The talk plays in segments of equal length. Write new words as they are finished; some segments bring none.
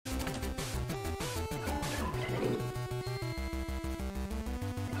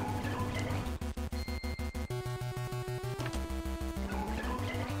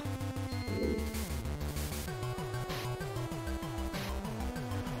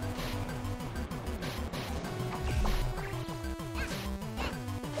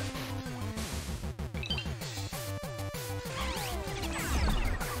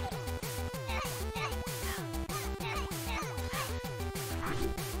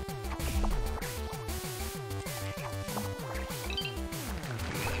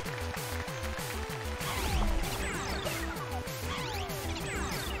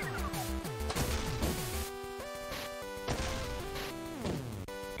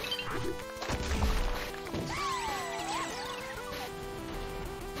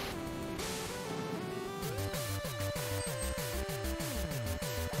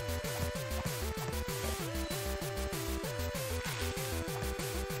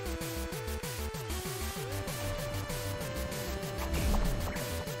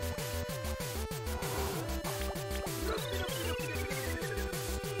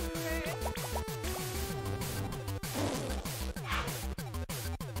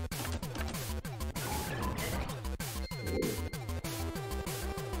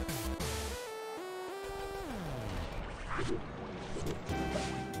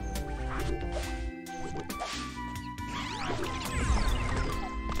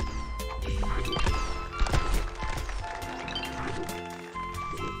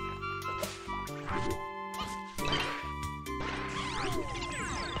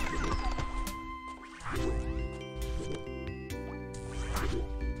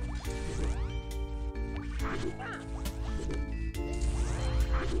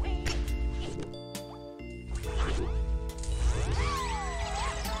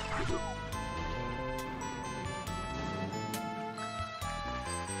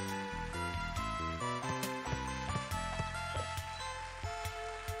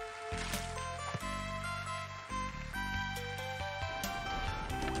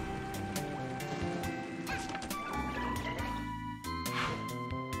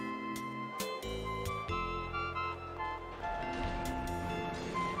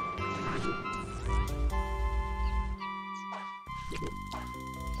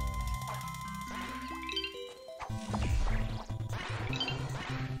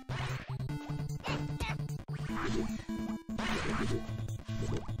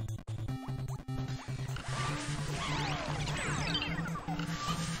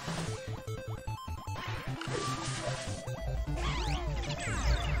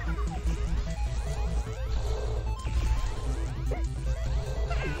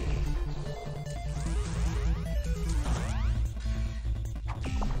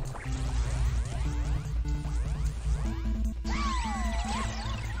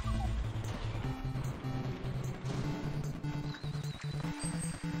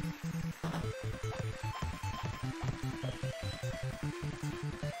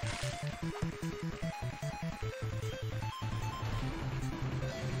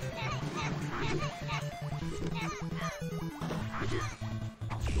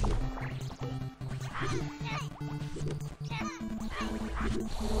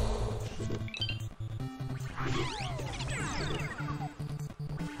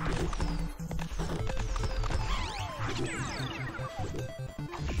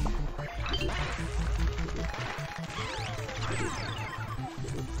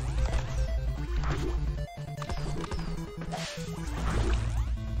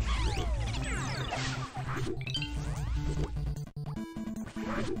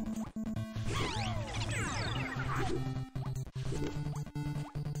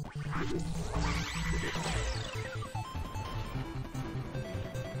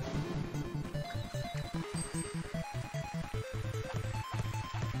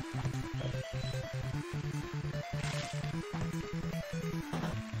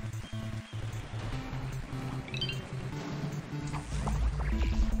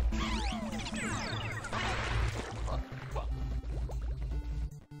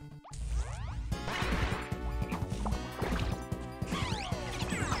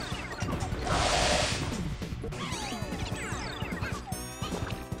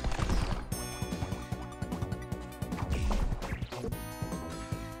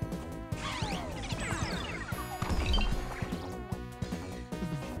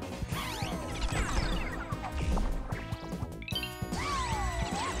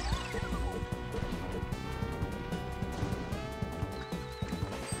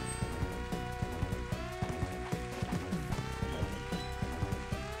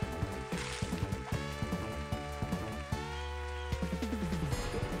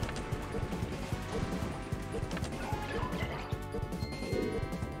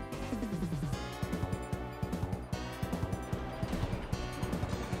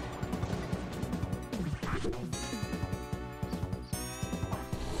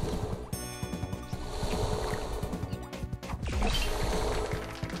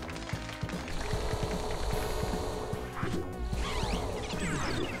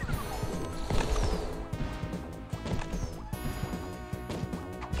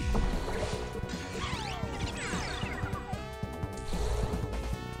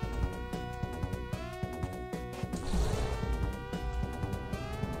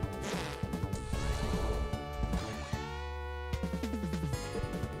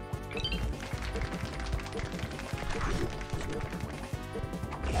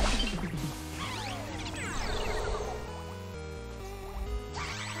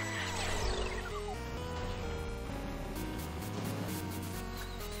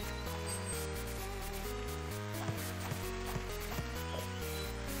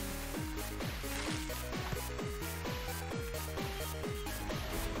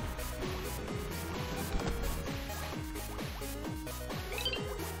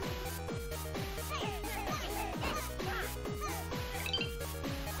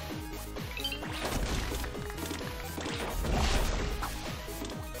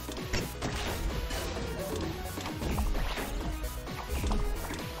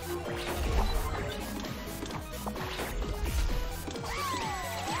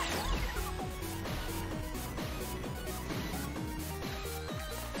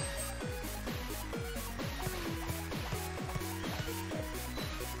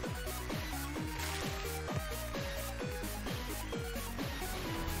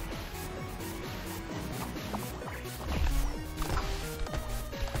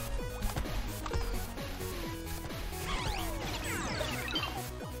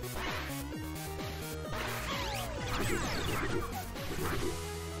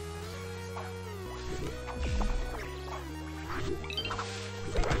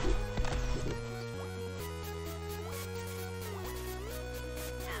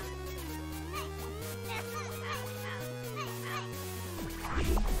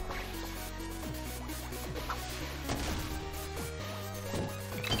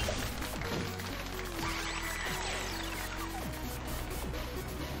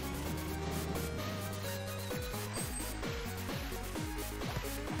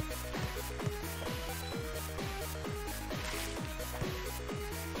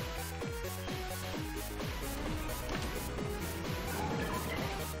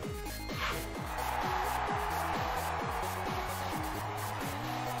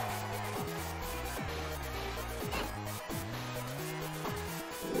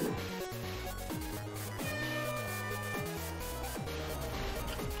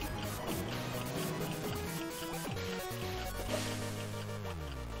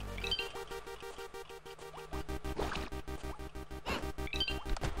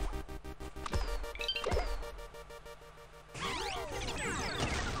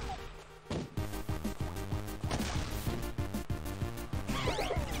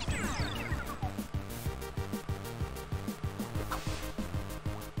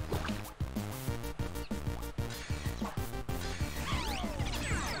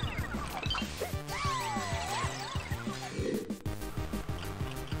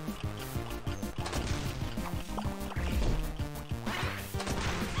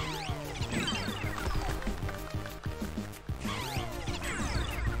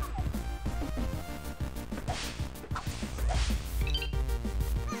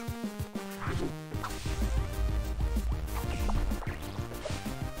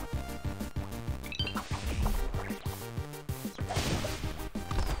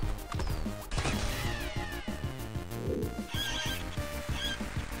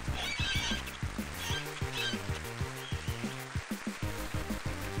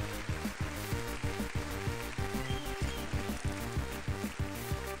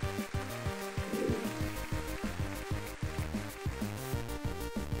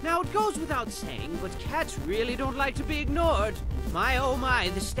Now, it goes without saying, but cats really don't like to be ignored. My oh my,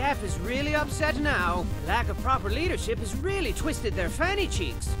 the staff is really upset now. Lack of proper leadership has really twisted their fanny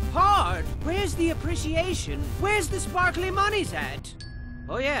cheeks. Hard! Where's the appreciation? Where's the sparkly monies at?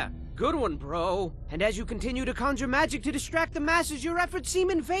 Oh yeah, good one, bro. And as you continue to conjure magic to distract the masses, your efforts seem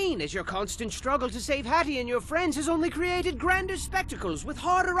in vain, as your constant struggle to save Hattie and your friends has only created grander spectacles with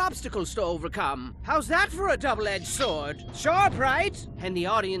harder obstacles to overcome. How's that for a double-edged sword? Sharp, right? And the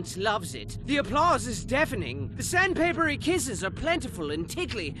audience loves it. The applause is deafening. The sandpapery kisses are plentiful and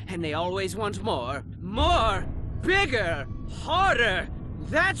tickly, and they always want more. More! Bigger! Harder!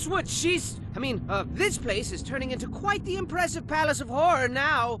 That's what this place is turning into quite the impressive palace of horror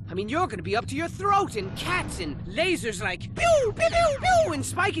now. I mean, you're gonna be up to your throat in cats and lasers like pew, pew, pew, pew, and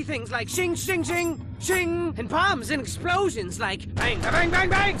spiky things like shing, shing, shing, shing, and bombs and explosions like bang, bang, bang,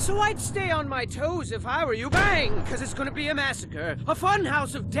 bang. So I'd stay on my toes if I were you, bang, cause it's gonna be a massacre. A fun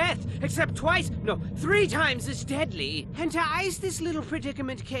house of death, except 3 times as deadly. And to ice this little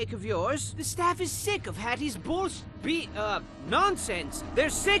predicament cake of yours, the staff is sick of Hattie's nonsense. They're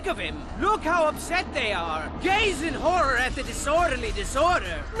sick of him. Look how upset they are. Gaze in horror at the disorderly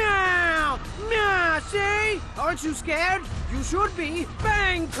disorder. Meow! Meow! See? Aren't you scared? You should be.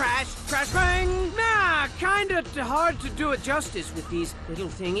 Bang! Crash! Crash! Bang! Nah! Kinda hard to do it justice with these little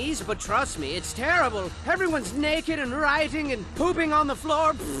thingies, but trust me, it's terrible. Everyone's naked and rioting and pooping on the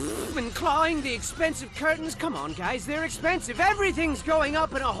floor and clawing the expensive curtains. Come on, guys, they're expensive. Everything's going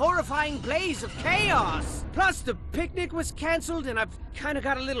up in a horrifying blaze of chaos. Plus, the picnic was cancelled, and I've kinda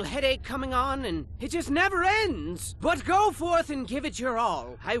got a little headache coming on, and it just never ends. But go forth and give it your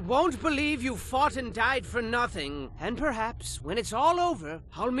all. I won't believe you fought and died for nothing. And perhaps, when it's all over,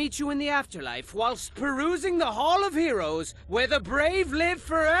 I'll meet you in the afterlife whilst perusing the Hall of Heroes, where the brave live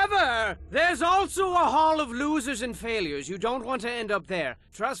forever. There's also a Hall of Losers and Failures. You don't want to end up there.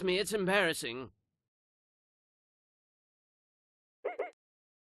 Trust me, it's embarrassing.